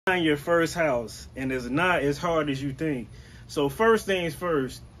Buying your first house, and it's not as hard as you think. So first things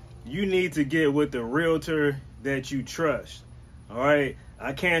first, you need to get with the realtor that you trust. All right,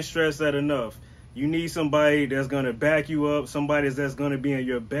 I can't stress that enough. You need somebody that's going to back you up, somebody that's going to be in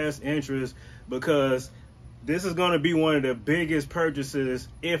your best interest, because this is going to be one of the biggest purchases,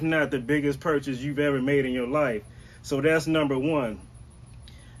 if not the biggest purchase you've ever made in your life. So that's number one.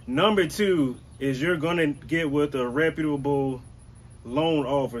 Number two is you're going to get with a reputable loan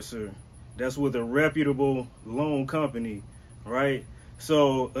officer that's with a reputable loan company, right?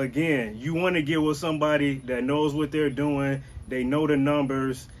 So again, you want to get with somebody that knows what they're doing, they know the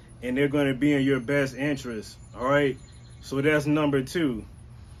numbers, and they're going to be in your best interest. All right, so that's number two.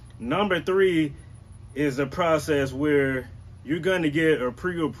 Number three is a process where you're going to get a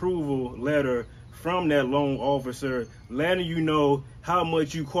pre-approval letter from that loan officer letting you know how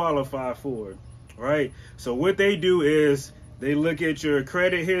much you qualify for. Right, so what they do is they look at your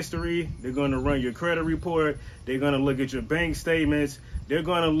credit history, they're going to run your credit report, they're going to look at your bank statements, they're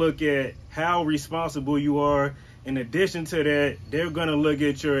going to look at how responsible you are. In addition to that, they're going to look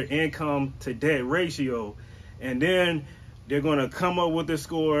at your income to debt ratio, and then they're going to come up with a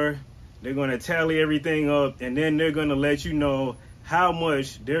score, they're going to tally everything up, and then they're going to let you know how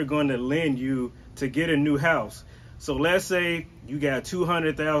much they're going to lend you to get a new house. So let's say you got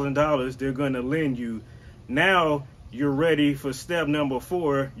 $200,000 they're going to lend you. Now you're ready for step number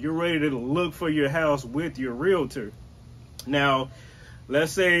four. You're ready to look for your house with your realtor. Now,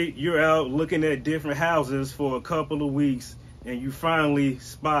 let's say you're out looking at different houses for a couple of weeks and you finally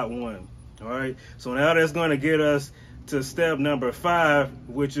spot one. All right. So now that's going to get us to step number five,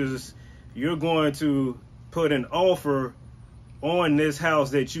 which is you're going to put an offer on this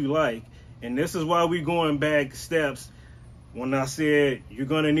house that you like. And this is why we're going back steps when I said you're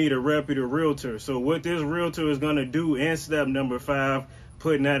going to need a reputable realtor. So what this realtor is going to do in step number five,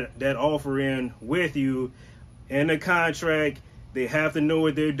 putting that offer in with you in the contract, they have to know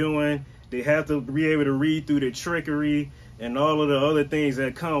what they're doing. They have to be able to read through the trickery and all of the other things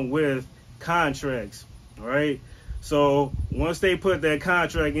that come with contracts. All right. So once they put that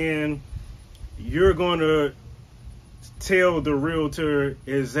contract in, you're going to tell the realtor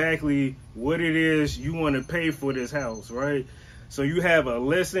exactly what it is you want to pay for this house, right? So you have a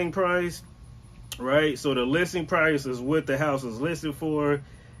listing price, right? So the listing price is what the house is listed for,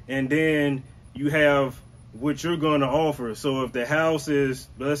 and then you have what you're going to offer. So if the house is,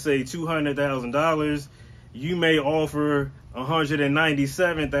 let's say, $200,000, you may offer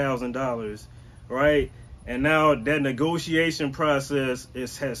 $197,000, right? And now that negotiation process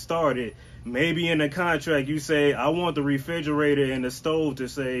has started. Maybe in the contract you say, I want the refrigerator and the stove to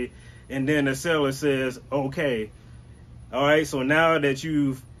say, and then the seller says, okay. All right, so now that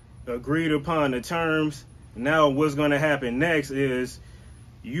you've agreed upon the terms, now what's going to happen next is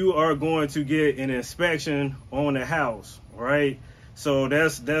you are going to get an inspection on the house, right? So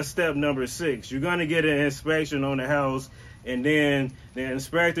that's step number six. You're going to get an inspection on the house, and then the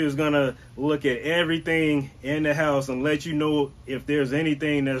inspector is going to look at everything in the house and let you know if there's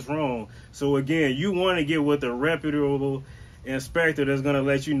anything that's wrong. So again, you want to get with a reputable inspector that's going to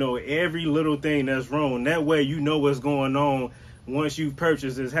let you know every little thing that's wrong. That way you know what's going on once you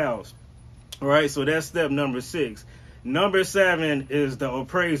purchase this house. All right, so that's step number six. Number seven is the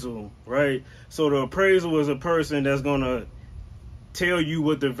appraisal, right? So the appraisal is a person that's going to tell you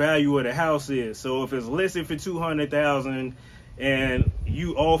what the value of the house is. So if it's listed for $200,000 and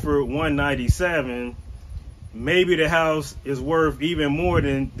you offer $197,000, maybe the house is worth even more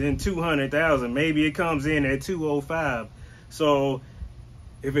than $200,000. Maybe it comes in at $205,000. So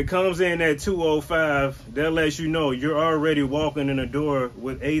if it comes in at $205,000, that lets you know you're already walking in the door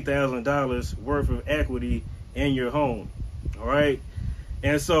with $8,000 worth of equity in your home. All right.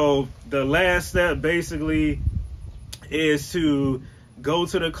 And so the last step basically is to go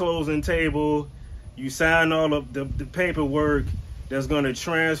to the closing table. You sign all of the paperwork that's going to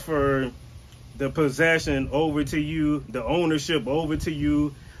transfer the possession over to you, the ownership over to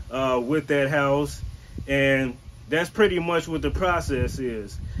you with that house. And that's pretty much what the process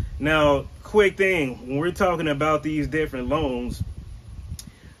is. Now, quick thing, when we're talking about these different loans,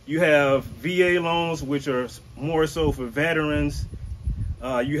 you have VA loans, which are more so for veterans.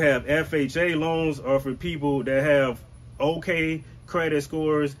 You have FHA loans, are for people that have okay credit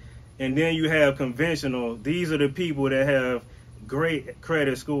scores, and then you have conventional. These are the people that have great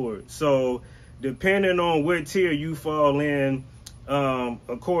credit scores. So depending on what tier you fall in,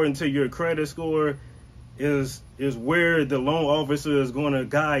 according to your credit score, is where the loan officer is going to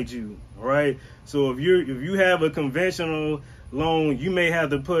guide you. Right? So if you have a conventional loan, you may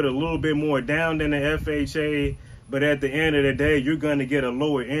have to put a little bit more down than the FHA, but at the end of the day, you're going to get a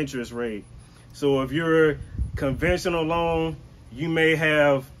lower interest rate. So if you're conventional loan, you may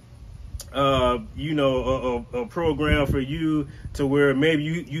have you know, a program for you to where maybe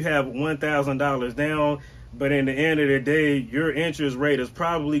you have $1,000 down, but in the end of the day, your interest rate is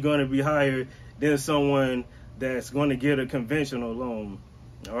probably going to be higher than someone that's going to get a conventional loan.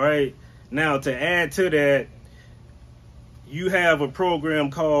 All right. Now, to add to that, you have a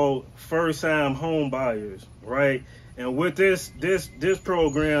program called First Time Home Buyers, right? And with this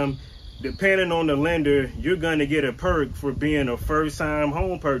program, depending on the lender, you're going to get a perk for being a first-time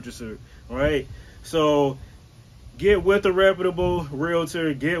home purchaser, right? So get with a reputable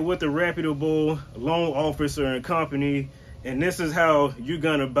realtor, get with a reputable loan officer and company, and this is how you're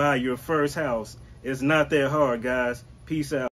going to buy your first house. It's not that hard, guys. Peace out.